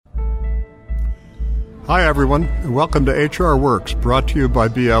Hi, everyone, and welcome to HR Works, brought to you by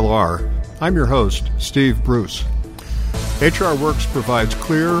BLR. I'm your host, Steve Bruce. HR Works provides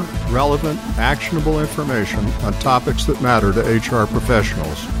clear, relevant, actionable information on topics that matter to HR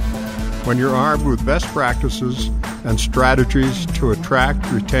professionals. When you're armed with best practices and strategies to attract,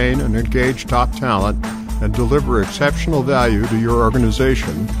 retain, and engage top talent and deliver exceptional value to your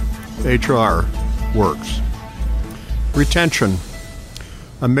organization, HR works. Retention.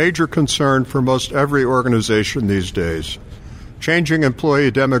 A major concern for most every organization these days. Changing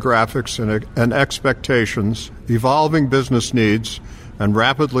employee demographics and expectations, evolving business needs, and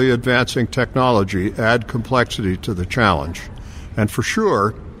rapidly advancing technology add complexity to the challenge. And for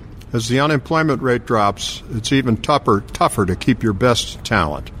sure, as the unemployment rate drops, it's even tougher to keep your best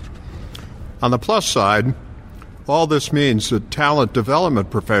talent. On the plus side, all this means that talent development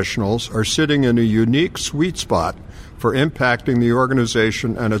professionals are sitting in a unique sweet spot for impacting the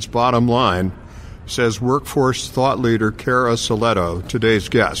organization and its bottom line, says workforce thought leader Cara Soletto, today's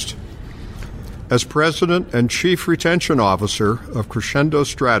guest. As president and chief retention officer of Crescendo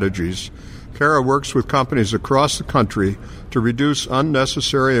Strategies, Cara works with companies across the country to reduce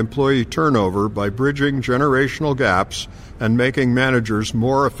unnecessary employee turnover by bridging generational gaps and making managers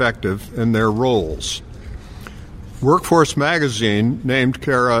more effective in their roles. Workforce Magazine named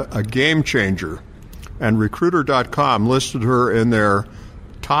Cara a game changer, and Recruiter.com listed her in their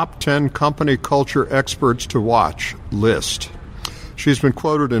top 10 company culture experts to watch list. She's been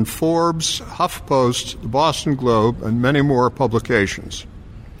quoted in Forbes, HuffPost, the Boston Globe, and many more publications.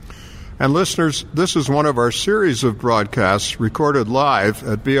 And listeners, this is one of our series of broadcasts recorded live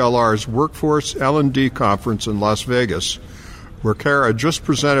at BLR's Workforce L&D Conference in Las Vegas, where Cara just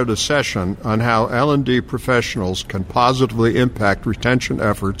presented a session on how L&D professionals can positively impact retention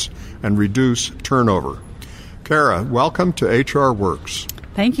efforts and reduce turnover. Cara, welcome to HR Works.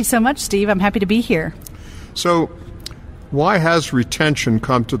 Thank you so much, Steve. I'm happy to be here. So, why has retention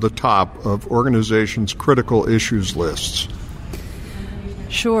come to the top of organizations' critical issues lists?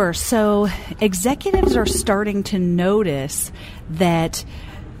 Sure. So, executives are starting to notice that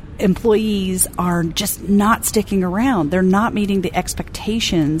employees are just not sticking around. They're not meeting the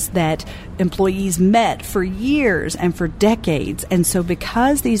expectations that employees met for years and for decades. And so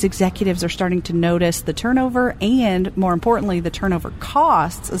because these executives are starting to notice the turnover and, more importantly, the turnover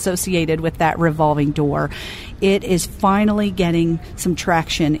costs associated with that revolving door, it is finally getting some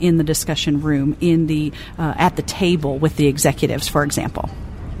traction in the discussion room, in the at the table with the executives, for example.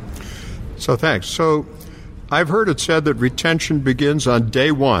 So thanks. So I've heard it said that retention begins on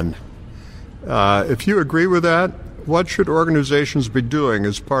day one. If you agree with that, what should organizations be doing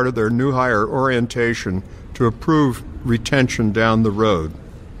as part of their new hire orientation to improve retention down the road?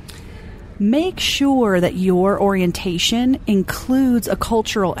 Make sure that your orientation includes a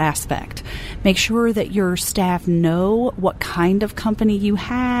cultural aspect. Make sure that your staff know what kind of company you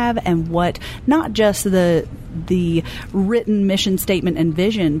have and what, not just the written mission statement and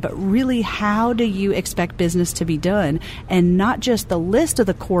vision, but really how do you expect business to be done? And not just the list of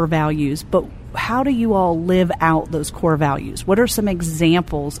the core values, but how do you all live out those core values? What are some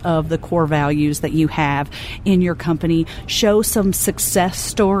examples of the core values that you have in your company? Show some success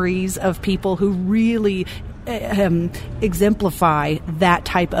stories of people who really exemplify that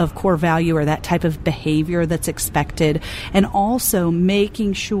type of core value or that type of behavior that's expected, and also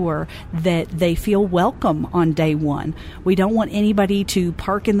making sure that they feel welcome on day one. We don't want anybody to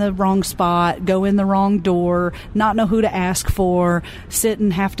park in the wrong spot, go in the wrong door, not know who to ask for, sit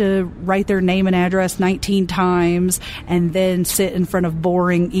and have to write their name and address 19 times, and then sit in front of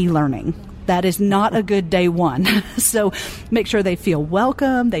boring e-learning. That is not a good day one. So make sure they feel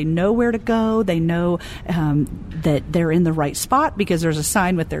welcome, they know where to go, they know that they're in the right spot because there's a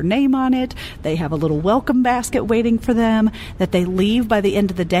sign with their name on it, they have a little welcome basket waiting for them, that they leave by the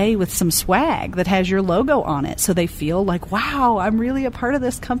end of the day with some swag that has your logo on it so they feel like, wow, I'm really a part of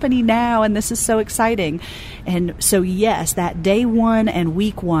this company now and this is so exciting. And so yes, that day one and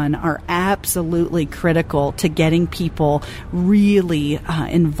week one are absolutely critical to getting people really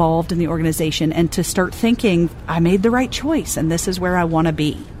involved in the organization and to start thinking, I made the right choice and this is where I want to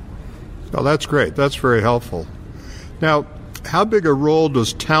be. Oh, that's great. That's very helpful. Now, how big a role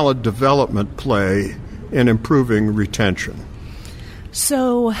does talent development play in improving retention?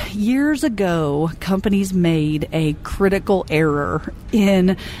 So years ago, companies made a critical error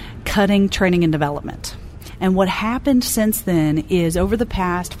in cutting training and development. And what happened since then is over the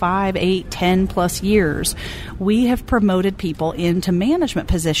past 5, 8, 10 plus years, we have promoted people into management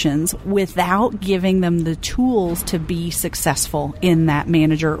positions without giving them the tools to be successful in that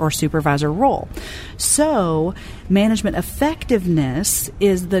manager or supervisor role. So management effectiveness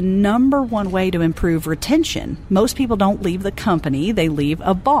is the number one way to improve retention. Most people don't leave the company. They leave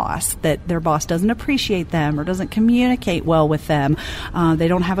a boss that their boss doesn't appreciate them or doesn't communicate well with them. They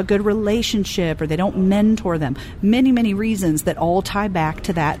don't have a good relationship or they don't mentor them. Many, many reasons that all tie back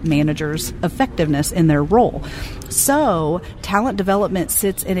to that manager's effectiveness in their role. So talent development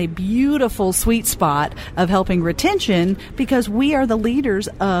sits in a beautiful sweet spot of helping retention because we are the leaders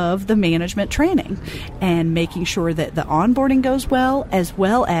of the management training and making sure that the onboarding goes well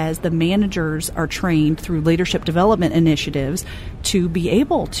as the managers are trained through leadership development initiatives to be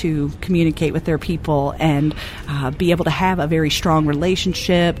able to communicate with their people and be able to have a very strong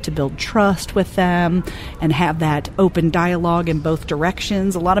relationship, to build trust with them and have that open dialogue in both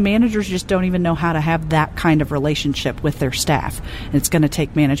directions. A lot of managers just don't even know how to have that kind of relationship with their staff. And it's going to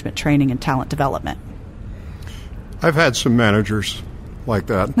take management training and talent development. I've had some managers like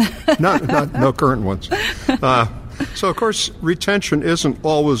that, not no current ones. So, of course, retention isn't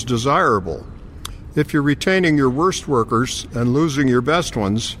always desirable. If you're retaining your worst workers and losing your best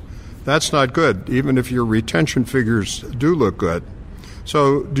ones, that's not good, even if your retention figures do look good.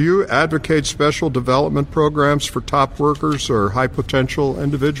 So do you advocate special development programs for top workers or high-potential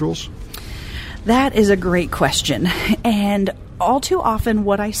individuals? That is a great question. And all too often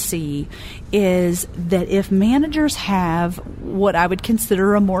what I see is that if managers have what I would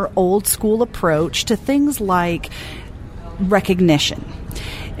consider a more old-school approach to things like recognition.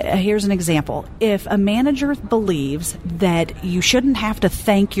 Here's an example. If a manager believes that you shouldn't have to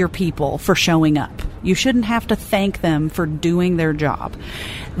thank your people for showing up, you shouldn't have to thank them for doing their job,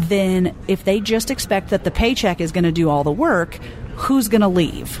 then if they just expect that the paycheck is going to do all the work, who's going to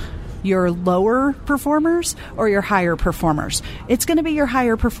leave? Your lower performers or your higher performers? It's going to be your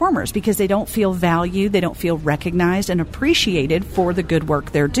higher performers because they don't feel valued, they don't feel recognized and appreciated for the good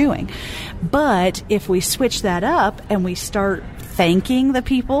work they're doing. But if we switch that up and we start thanking the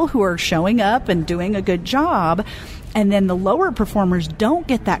people who are showing up and doing a good job, and then the lower performers don't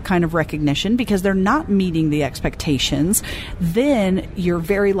get that kind of recognition because they're not meeting the expectations, then you're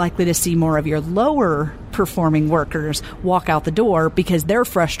very likely to see more of your lower performing workers walk out the door because they're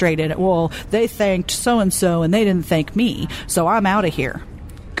frustrated. Well, they thanked so-and-so and they didn't thank me, so I'm out of here.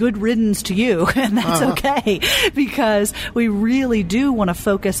 Good riddance to you, and that's okay, because we really do want to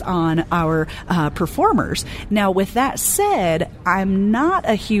focus on our performers. Now, with that said, I'm not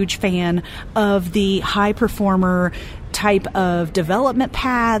a huge fan of the high performer type of development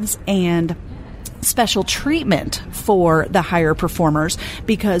paths and special treatment for the higher performers,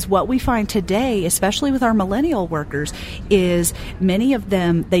 because what we find today, especially with our millennial workers, is many of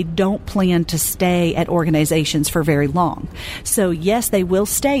them, they don't plan to stay at organizations for very long. So yes, they will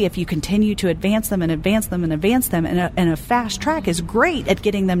stay if you continue to advance them and advance them and advance them, and a fast track is great at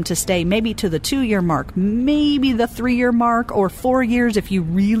getting them to stay maybe to the 2-year mark, maybe the 3-year mark, or 4 years if you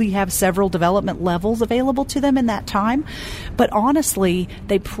really have several development levels available to them in that time. But honestly,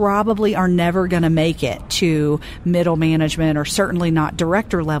 they probably are never going to make it to middle management or certainly not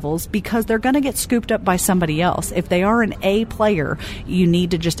director levels because they're going to get scooped up by somebody else. If they are an A player, you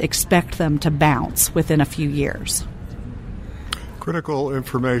need to just expect them to bounce within a few years. Critical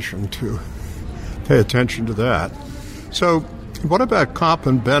information to pay attention to that. So what about comp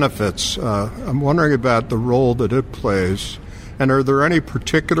and benefits? I'm wondering about the role that it plays. And are there any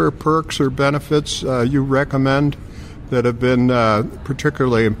particular perks or benefits you recommend that have been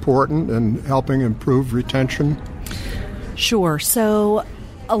particularly important in helping improve retention? Sure. So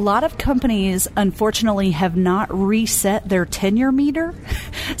a lot of companies, unfortunately, have not reset their tenure meter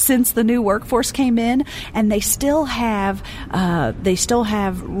since the new workforce came in, and they still have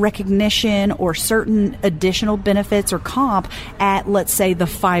recognition or certain additional benefits or comp at, let's say, the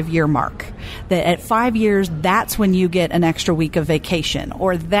 5-year mark. That at 5 years, that's when you get an extra week of vacation,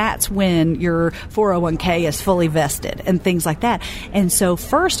 or that's when your 401k is fully vested, and things like that. And so,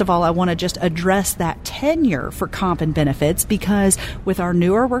 first of all, I want to just address that tenure for comp and benefits, because with our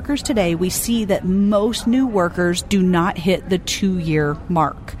newer workers today, we see that most new workers do not hit the 2-year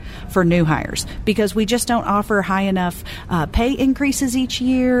mark for new hires because we just don't offer high enough pay increases each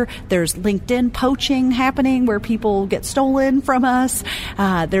year. There's LinkedIn poaching happening where people get stolen from us.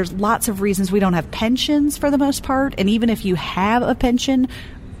 There's lots of reasons we don't have pensions for the most part. And even if you have a pension,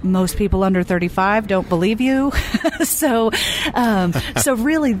 most people under 35 don't believe you. So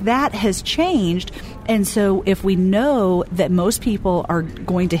really that has changed. And so if we know that most people are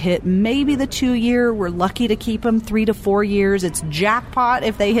going to hit maybe the 2-year, we're lucky to keep them 3 to 4 years. It's jackpot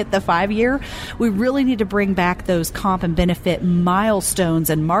if they hit the 5-year. We really need to bring back those comp and benefit milestones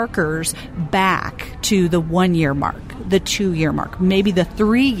and markers back to the 1-year mark, the 2-year mark. Maybe the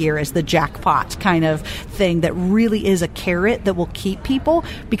 3-year is the jackpot kind of thing that really is a carrot that will keep people.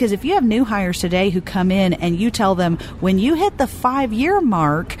 Because if you have new hires today who come in and you tell them, when you hit the 5-year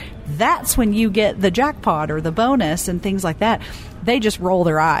mark, that's when you get the jackpot or the bonus and things like that, they just roll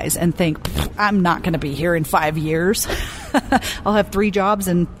their eyes and think, I'm not going to be here in 5 years. I'll have 3 jobs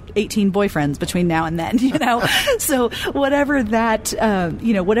and 18 boyfriends between now and then, So whatever that,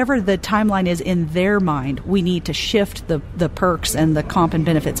 whatever the timeline is in their mind, we need to shift the perks and the comp and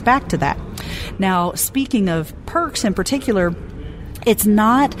benefits back to that. Now, speaking of perks in particular, it's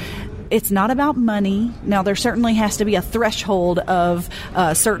not about money. Now, there certainly has to be a threshold of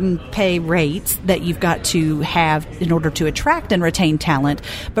certain pay rates that you've got to have in order to attract and retain talent.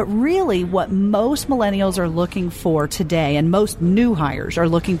 But really, what most millennials are looking for today, and most new hires are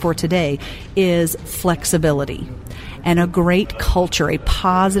looking for today, is flexibility and a great culture, a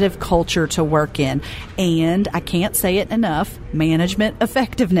positive culture to work in. And I can't say it enough, management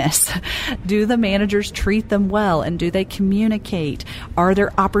effectiveness. Do the managers treat them well, and do they communicate? Are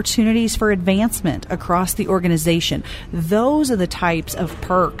there opportunities for advancement across the organization? Those are the types of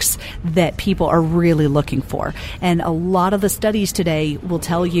perks that people are really looking for. And a lot of the studies today will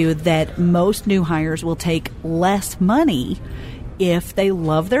tell you that most new hires will take less money if they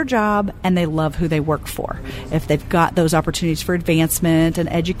love their job and they love who they work for, if they've got those opportunities for advancement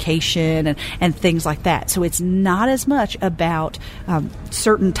and education and things like that. So it's not as much about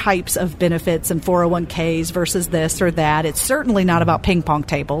certain types of benefits and 401ks versus this or that. It's certainly not about ping pong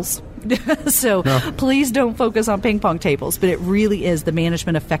tables. So Please don't focus on ping pong tables, but it really is the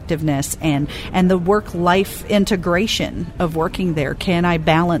management effectiveness and the work-life integration of working there. Can I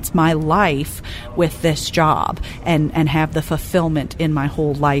balance my life with this job and have the fulfillment in my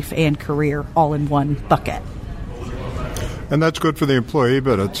whole life and career all in one bucket? And that's good for the employee,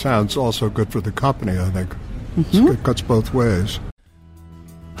 but it sounds also good for the company, I think. It cuts both ways.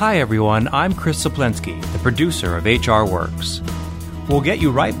 Hi, everyone. I'm Chris Soplensky, the producer of HR Works. We'll get you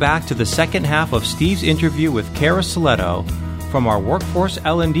right back to the second half of Steve's interview with Kara Soletto from our Workforce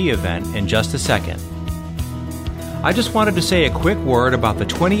L&D event in just a second. I just wanted to say a quick word about the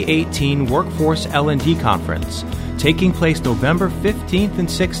 2018 Workforce L&D Conference taking place November 15th and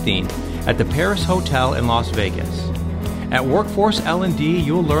 16th at the Paris Hotel in Las Vegas. At Workforce L&D,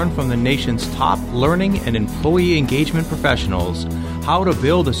 you'll learn from the nation's top learning and employee engagement professionals how to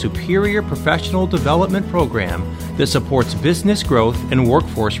build a superior professional development program that supports business growth and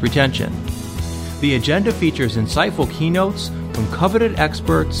workforce retention. The agenda features insightful keynotes from coveted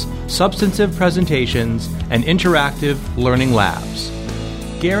experts, substantive presentations, and interactive learning labs,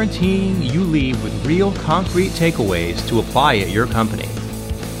 guaranteeing you leave with real concrete takeaways to apply at your company.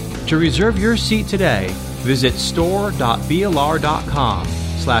 To reserve your seat today, visit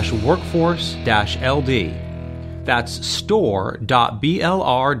store.blr.com/workforce-LD. That's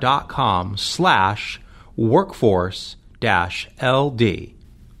store.blr.com/workforce-LD.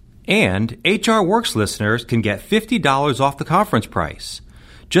 And HR Works listeners can get $50 off the conference price.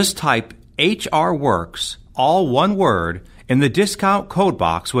 Just type HR Works, all one word, in the discount code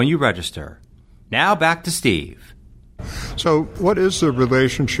box when you register. Now back to Steve. So what is the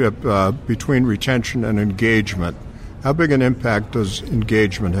relationship between retention and engagement? How big an impact does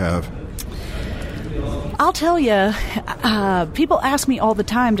engagement have? I'll tell you, people ask me all the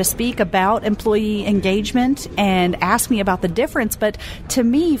time to speak about employee engagement and ask me about the difference. But to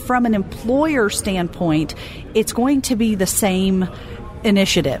me, from an employer standpoint, it's going to be the same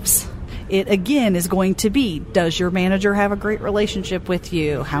initiatives. It, again, is going to be, does your manager have a great relationship with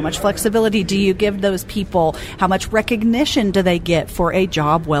you? How much flexibility do you give those people? How much recognition do they get for a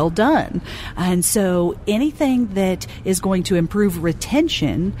job well done? And so anything that is going to improve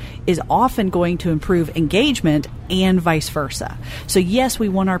retention is often going to improve engagement and vice versa. So yes, we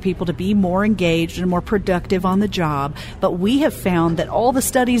want our people to be more engaged and more productive on the job, but we have found that all the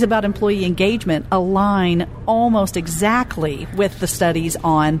studies about employee engagement align almost exactly with the studies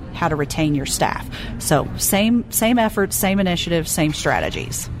on how to retain your staff. So same efforts, same initiatives, same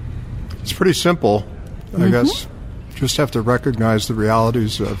strategies. It's pretty simple. I guess just have to recognize the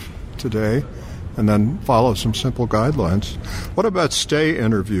realities of today and then follow some simple guidelines. What about stay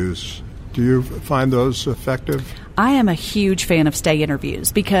interviews? Do you find those effective? I am a huge fan of stay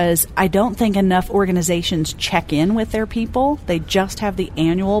interviews because I don't think enough organizations check in with their people. They just have the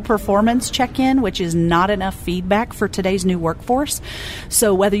annual performance check-in, which is not enough feedback for today's new workforce.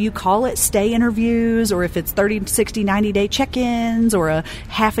 So whether you call it stay interviews or if it's 30, 60, 90-day check-ins or a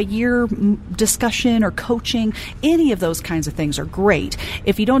half a year discussion or coaching, any of those kinds of things are great.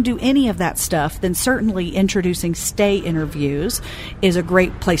 If you don't do any of that stuff, then certainly introducing stay interviews is a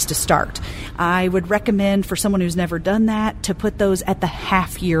great place to start. I would recommend for someone who's never done that to put those at the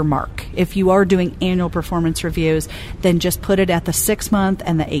half-year mark. If you are doing annual performance reviews, then just put it at the 6-month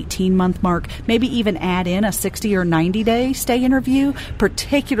and the 18-month mark. Maybe even add in a 60 or 90-day stay interview,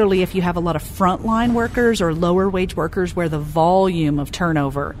 particularly if you have a lot of frontline workers or lower-wage workers where the volume of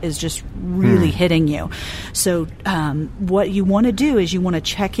turnover is just really hitting you. So what you want to do is you want to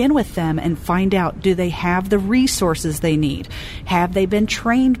check in with them and find out, do they have the resources they need? Have they been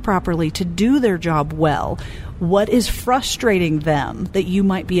trained properly to do their job well? What is frustrating them that you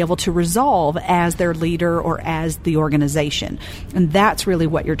might be able to resolve as their leader or as the organization? And that's really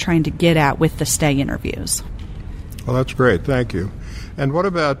what you're trying to get at with the stay interviews. Well, that's great. Thank you. And what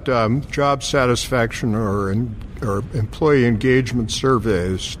about job satisfaction or employee engagement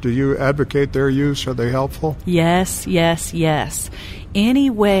surveys? Do you advocate their use? Are they helpful? Yes, yes, yes. Any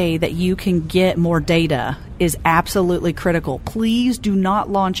way that you can get more data is absolutely critical. Please do not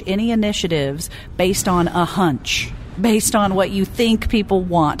launch any initiatives based on a hunch, based on what you think people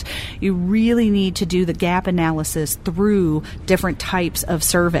want. You really need to do the gap analysis through different types of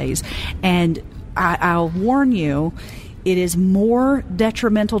surveys. And I'll warn you, it is more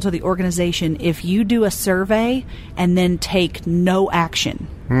detrimental to the organization if you do a survey and then take no action.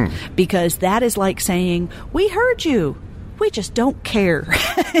 Because that is like saying, we heard you. We just don't care.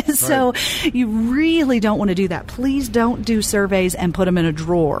 So you really don't want to do that. Please don't do surveys and put them in a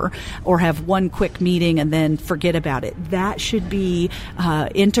drawer or have one quick meeting and then forget about it. That should be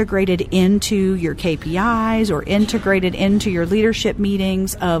integrated into your KPIs or integrated into your leadership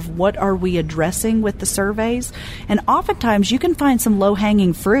meetings of what are we addressing with the surveys. And oftentimes you can find some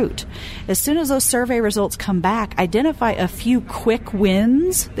low-hanging fruit. As soon as those survey results come back, identify a few quick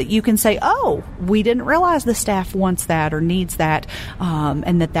wins that you can say, oh, we didn't realize the staff wants that or needs that,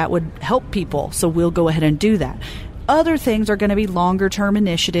 and that would help people, so we'll go ahead and do that. Other things are going to be longer-term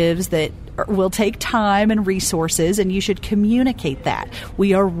initiatives that will take time and resources, and you should communicate that.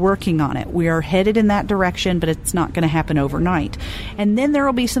 We are working on it. We are headed in that direction, but it's not going to happen overnight. And then there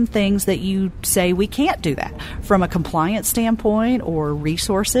will be some things that you say we can't do that from a compliance standpoint or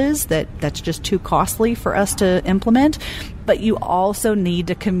resources that's just too costly for us to implement. But you also need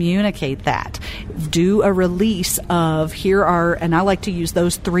to communicate that. Do a release of here are, and I like to use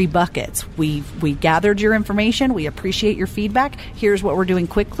those 3 buckets. We gathered your information. We appreciate your feedback. Here's what we're doing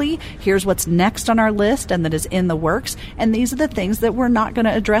quickly. Here's what's next on our list and that is in the works. And these are the things that we're not going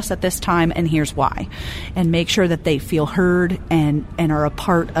to address at this time, and here's why. And make sure that they feel heard and are a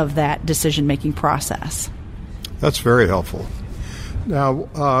part of that decision-making process. That's very helpful. Now,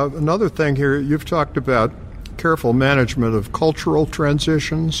 another thing here, you've talked about careful management of cultural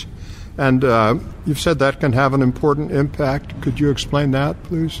transitions, and you've said that can have an important impact. Could you explain that,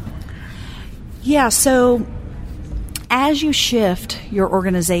 please? Yeah, so as you shift your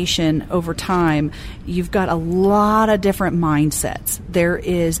organization over time, you've got a lot of different mindsets. There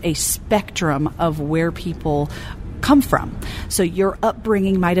is a spectrum of where people come from. So your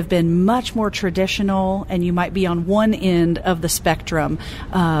upbringing might have been much more traditional, and you might be on one end of the spectrum,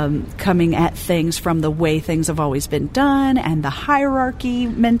 coming at things from the way things have always been done and the hierarchy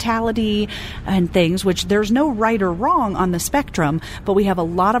mentality and things, which there's no right or wrong on the spectrum, but we have a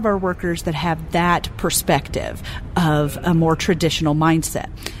lot of our workers that have that perspective of a more traditional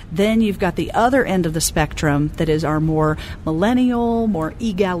mindset. Then you've got the other end of the spectrum that is our more millennial, more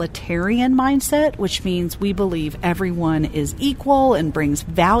egalitarian mindset, which means we believe everyone is equal and brings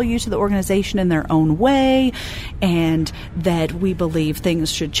value to the organization in their own way, and that we believe things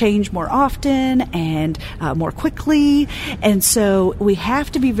should change more often and more quickly. And so we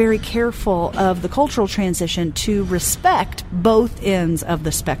have to be very careful of the cultural transition to respect both ends of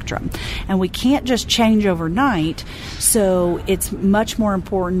the spectrum. And we can't just change overnight, so it's much more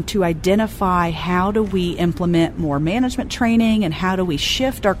important to identify how do we implement more management training and how do we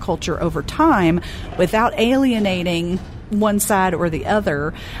shift our culture over time without alienating one side or the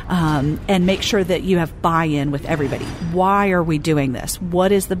other, and make sure that you have buy-in with everybody. Why are we doing this?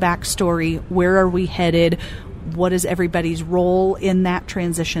 What is the backstory? Where are we headed? What does everybody's role in that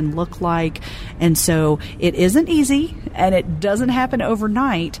transition look like? And so it isn't easy, and it doesn't happen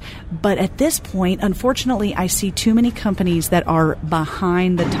overnight. But at this point, unfortunately, I see too many companies that are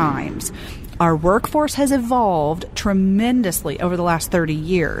behind the times. Our workforce has evolved tremendously over the last 30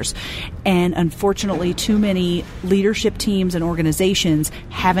 years. And unfortunately, too many leadership teams and organizations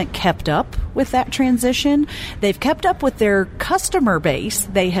haven't kept up with that transition. They've kept up with their customer base.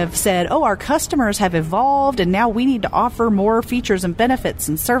 They have said, oh, our customers have evolved, and now we need to offer more features and benefits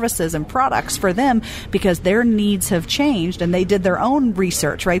and services and products for them because their needs have changed. And they did their own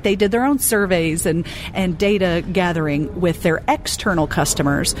research, right? They did their own surveys and data gathering with their external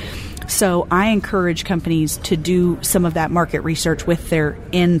customers. So I encourage companies to do some of that market research with their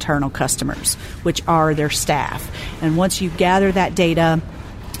internal customers, which are their staff. And once you gather that data,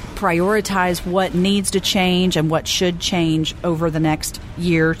 prioritize what needs to change and what should change over the next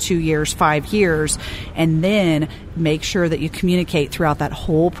year, 2 years, 5 years, and then make sure that you communicate throughout that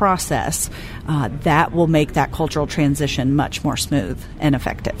whole process. That will make that cultural transition much more smooth and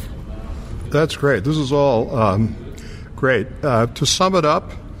effective. That's great. This is all great. To sum it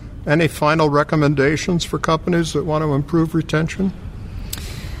up, any final recommendations for companies that want to improve retention?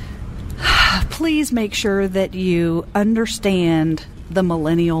 Please make sure that you understand the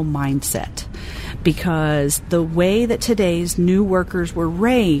millennial mindset, because the way that today's new workers were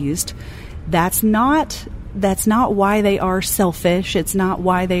raised, that's not why they are selfish. It's not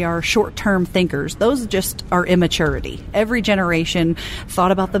why they are short-term thinkers. Those just are immaturity. Every generation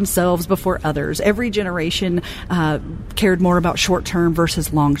thought about themselves before others. Every generation cared more about short-term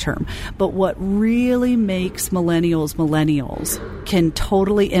versus long-term. But what really makes millennials can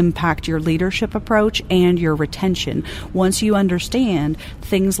totally impact your leadership approach and your retention. Once you understand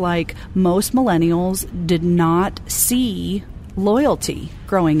things like most millennials did not see loyalty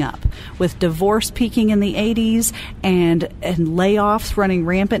growing up. With divorce peaking in the 80s and layoffs running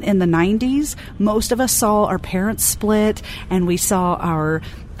rampant in the 90s, most of us saw our parents split, and we saw our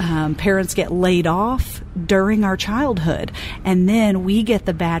parents get laid off during our childhood. And then we get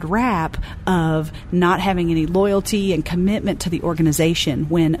the bad rap of not having any loyalty and commitment to the organization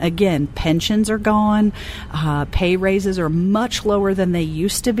when, again, pensions are gone, pay raises are much lower than they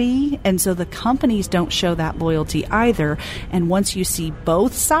used to be, and so the companies don't show that loyalty either. And once you see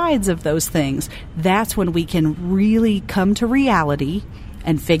both sides of those things, that's when we can really come to reality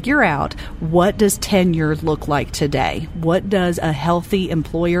and figure out, what does tenure look like today? What does a healthy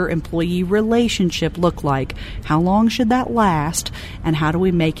employer-employee relationship look like? How long should that last? And how do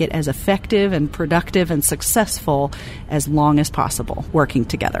we make it as effective and productive and successful as long as possible, working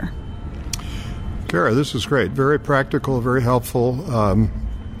together? Kara, this is great. Very practical, very helpful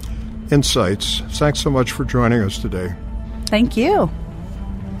insights. Thanks so much for joining us today. Thank you.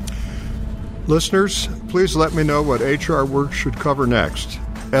 Listeners, please let me know what HR Works should cover next.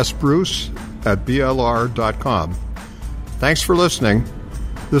 sbruce@blr.com. Thanks for listening.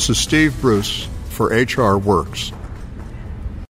 This is Steve Bruce for HR Works.